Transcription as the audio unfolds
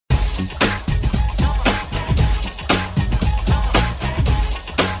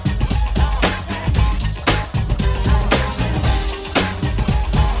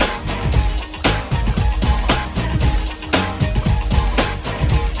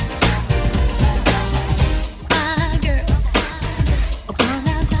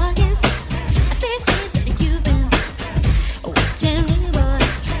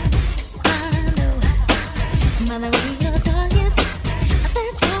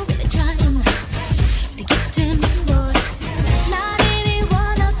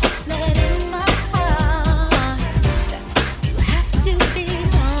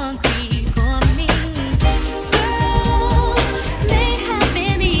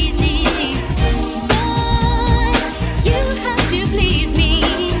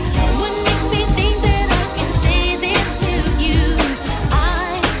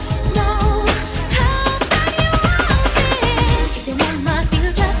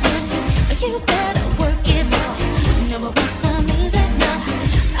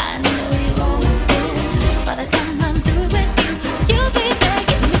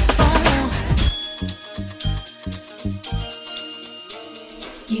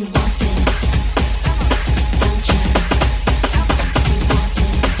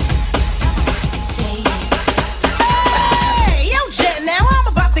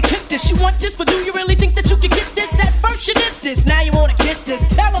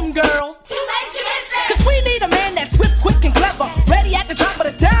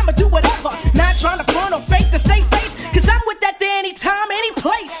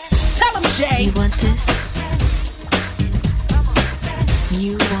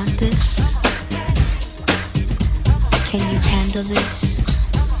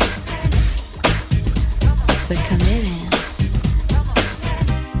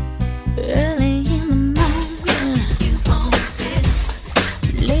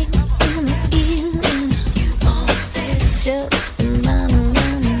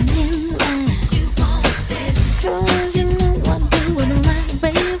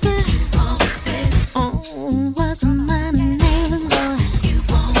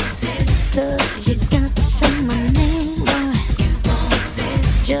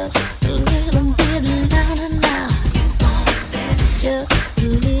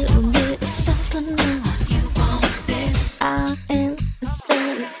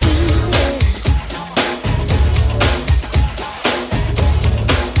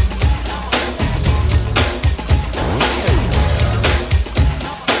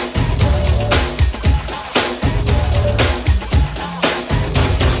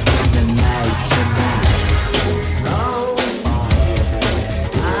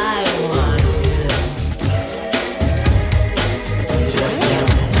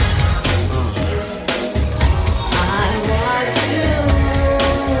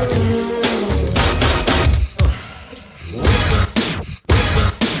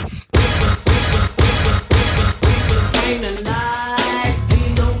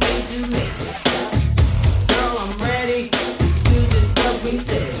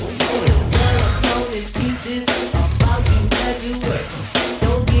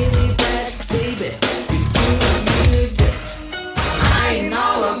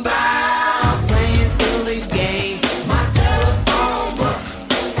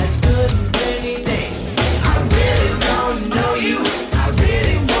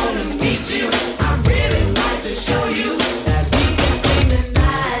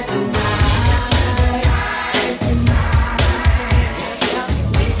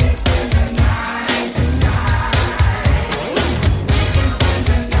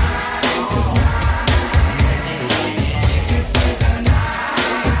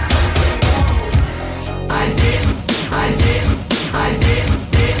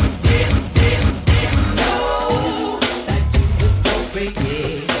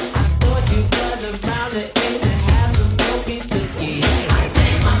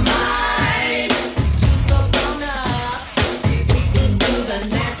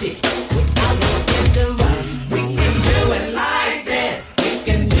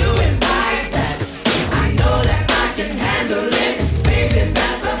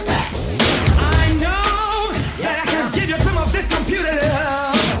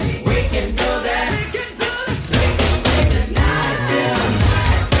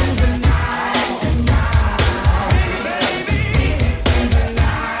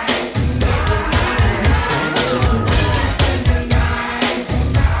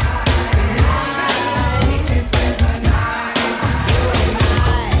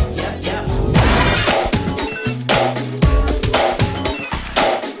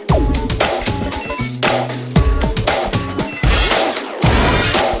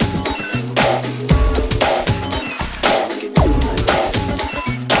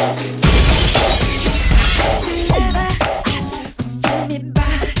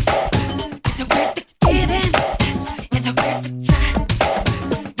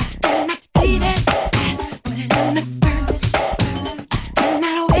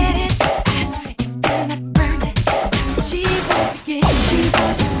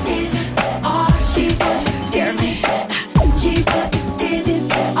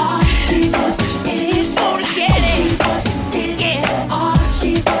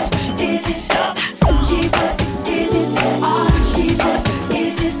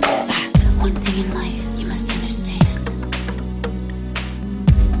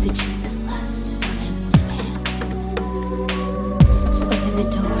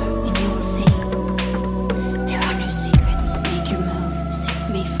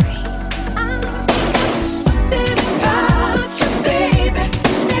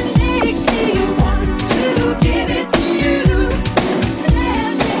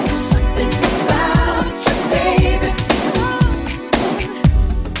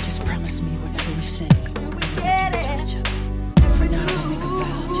we say. For now, we make a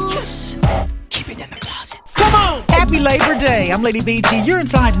vow. Happy Labor Day. I'm Lady BG. You're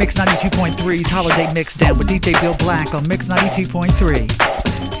inside Mix 92.3's Holiday Mix Down with DJ Bill Black on Mix 92.3.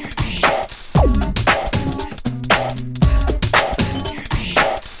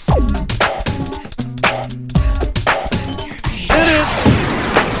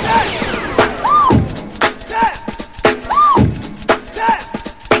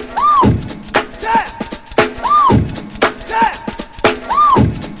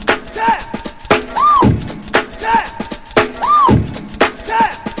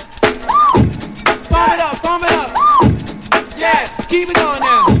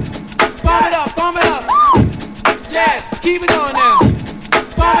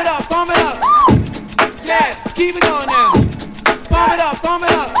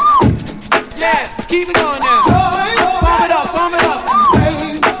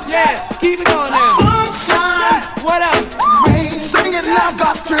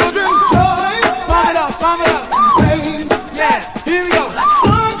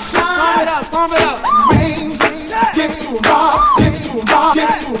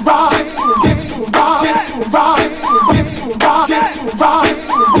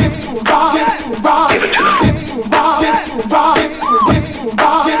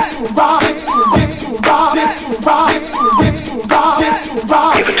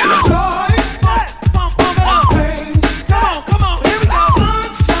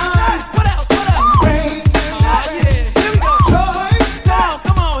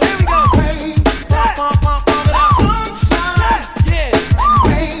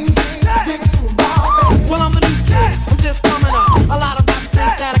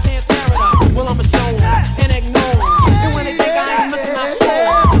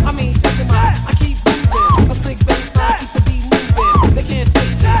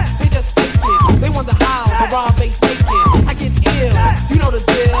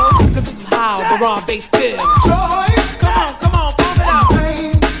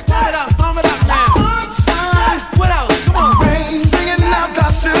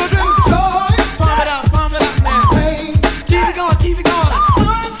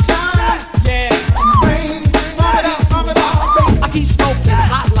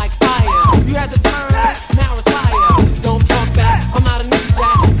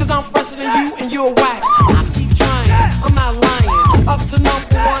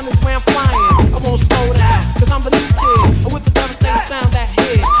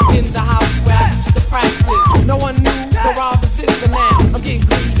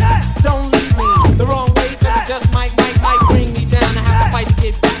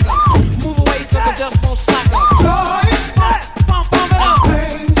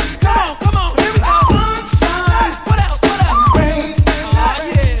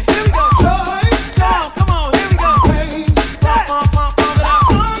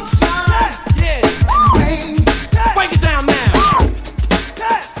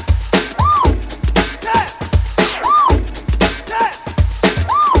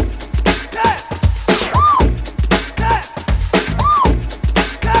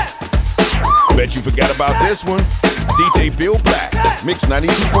 This one, DJ Bill Black, Mix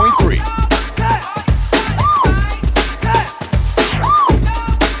 92.3.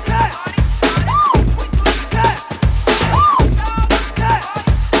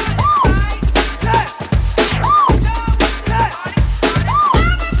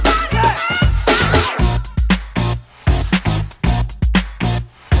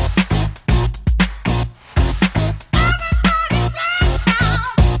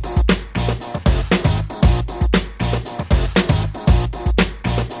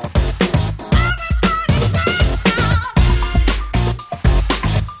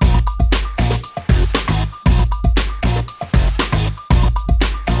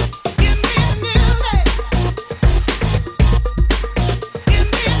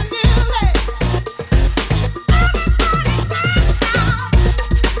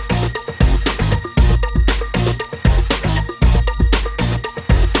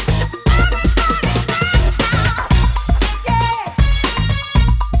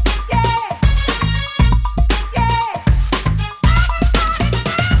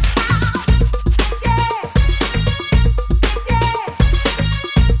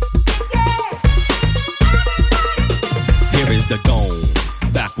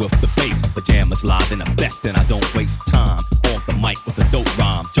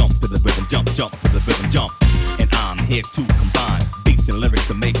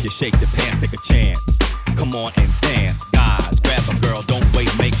 Shake the pants, take a chance. Come on and dance, guys. Grab a girl, don't wait,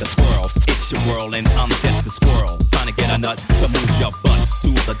 make the twirl. It's your world and I'm just a squirrel. Trying to get a nut to move your butt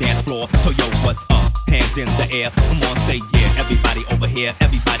to the dance floor. So yo, what's up? Hands in the air. Come on, say yeah. Everybody over here,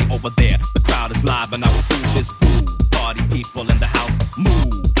 everybody over there. The crowd is live and I will do this groove. party people in the house.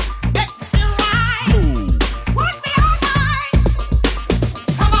 Move. Groove.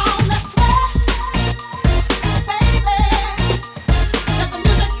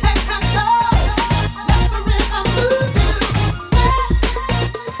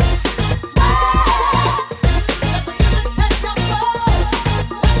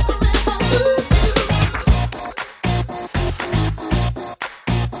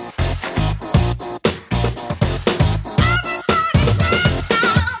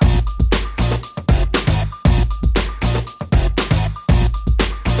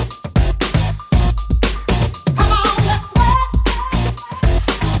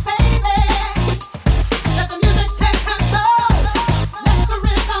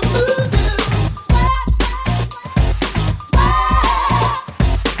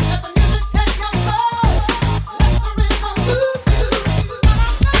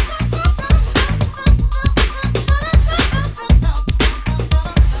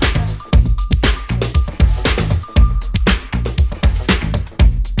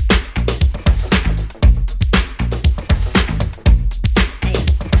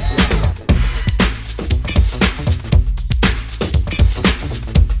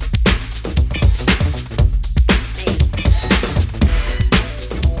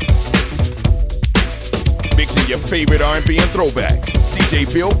 Your favorite R&B and throwbacks. DJ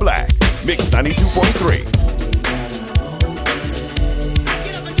Bill Black, Mix 92.3.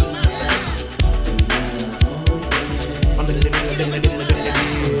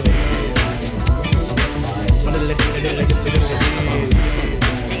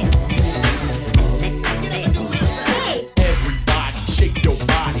 Everybody, shake your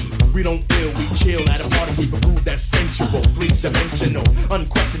body. We don't feel, we chill at a party. We prove that sensual, three-dimensional,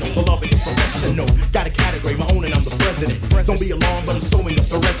 unquestionable, beloved is professional. Got a category, my own, and I'm the president. Don't be alarmed, but I'm sewing up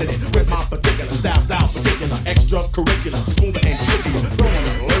the resident with my particular style particular, extracurricular, smoother and trickier. Throwing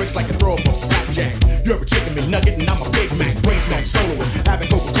the lyrics like a throw up a blackjack. You're a chicken McNugget and I'm a Big Mac. Brainstorm soloist, having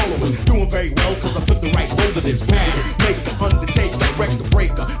Coca-Cola was doing very well because I took the right road to this path. Make the undertaker, wreck the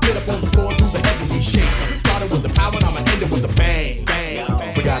breaker, get up on the floor, do the heavenly shaker. Started with the power, and I'ma end it with a bang, bang.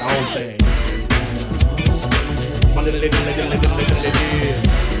 We got our own thing.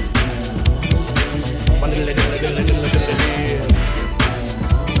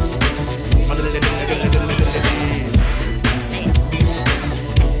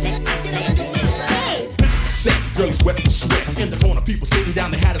 Girls wet from sweat. In the corner, people sitting down,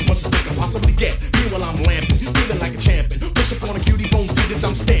 they had as much as they can possibly get. Meanwhile, I'm lamping, feeling like a champion. Push up on a cutie phone digits,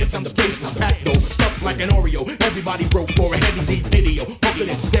 I'm stamped. I'm the place is packed though, stuffed like an Oreo. Everybody broke for a heavy deep video, pumping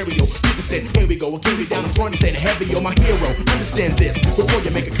in stereo. People said, here we go, a cutie down in front and said, heavy, you're my hero. Understand this, before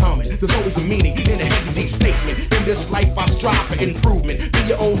you make a comment, there's always a meaning in a heavy deep statement. In this life, I strive for improvement. Be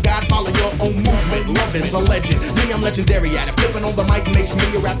your own God, follow your own movement. Love is a legend, me, I'm legendary at it. Flipping on the mic makes me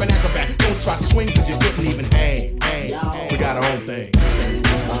a rapping acrobat. Don't try to swing, cause you didn't even hang. We got our own thing.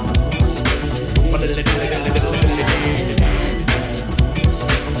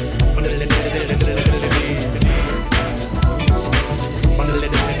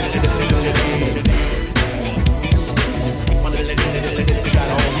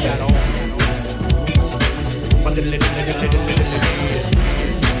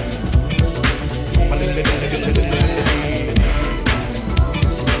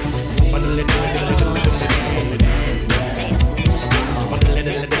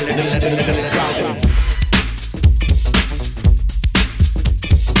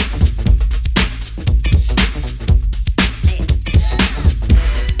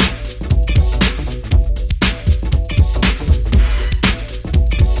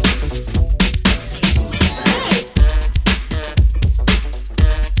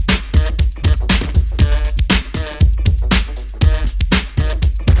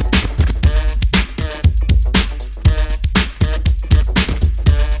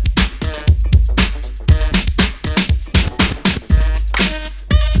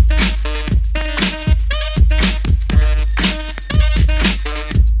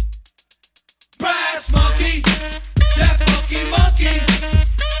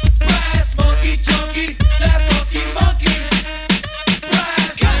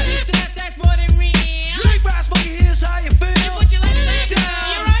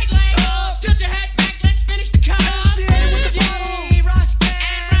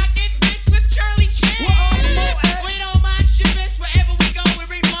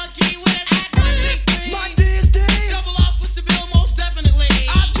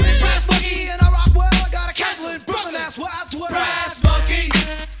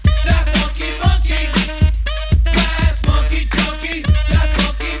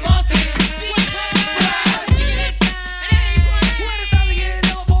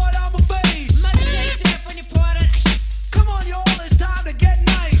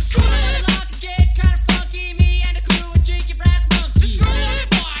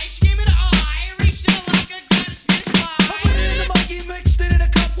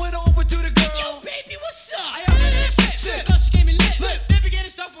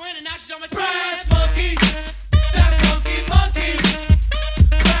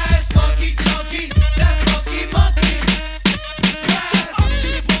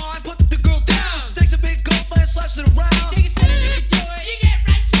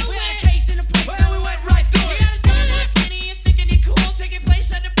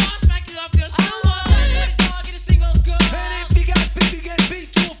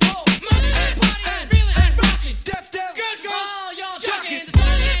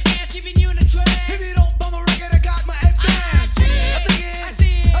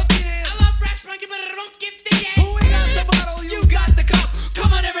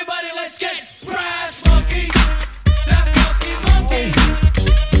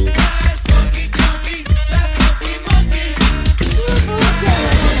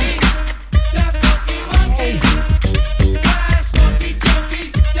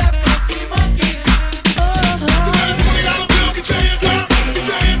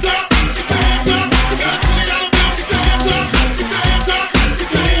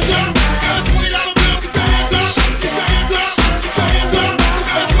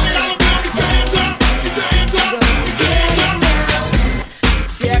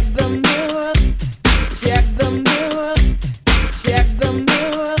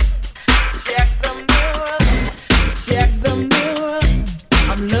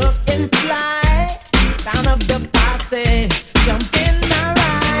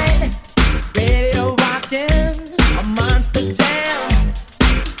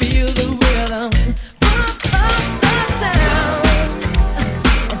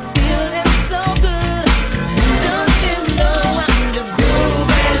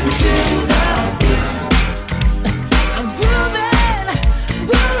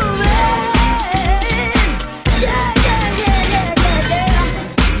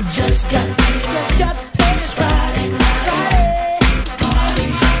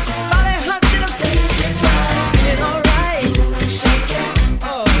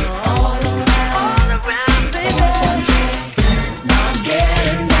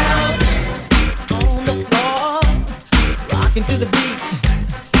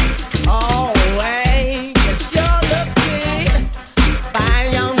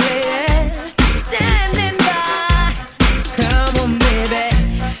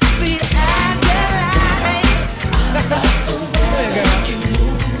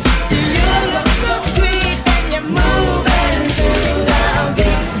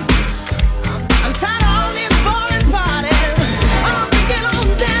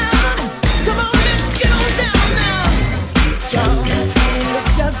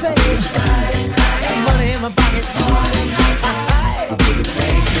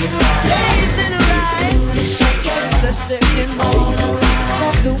 second more.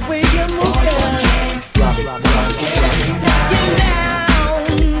 The way you move, girl. Get down.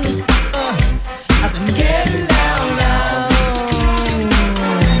 I said get down now.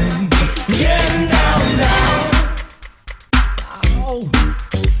 Get down now. Oh.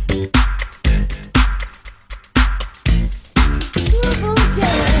 Ooh,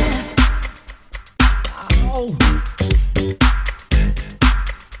 yeah. Oh.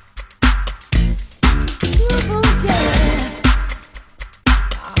 Ooh, yeah.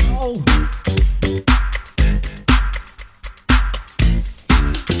 Oh.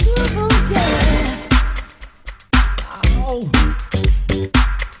 Ooh, yeah. Oh.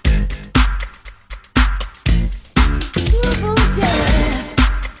 Ooh, yeah.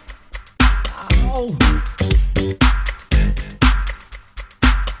 Oh.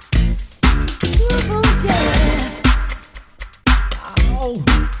 Ooh, yeah. Oh.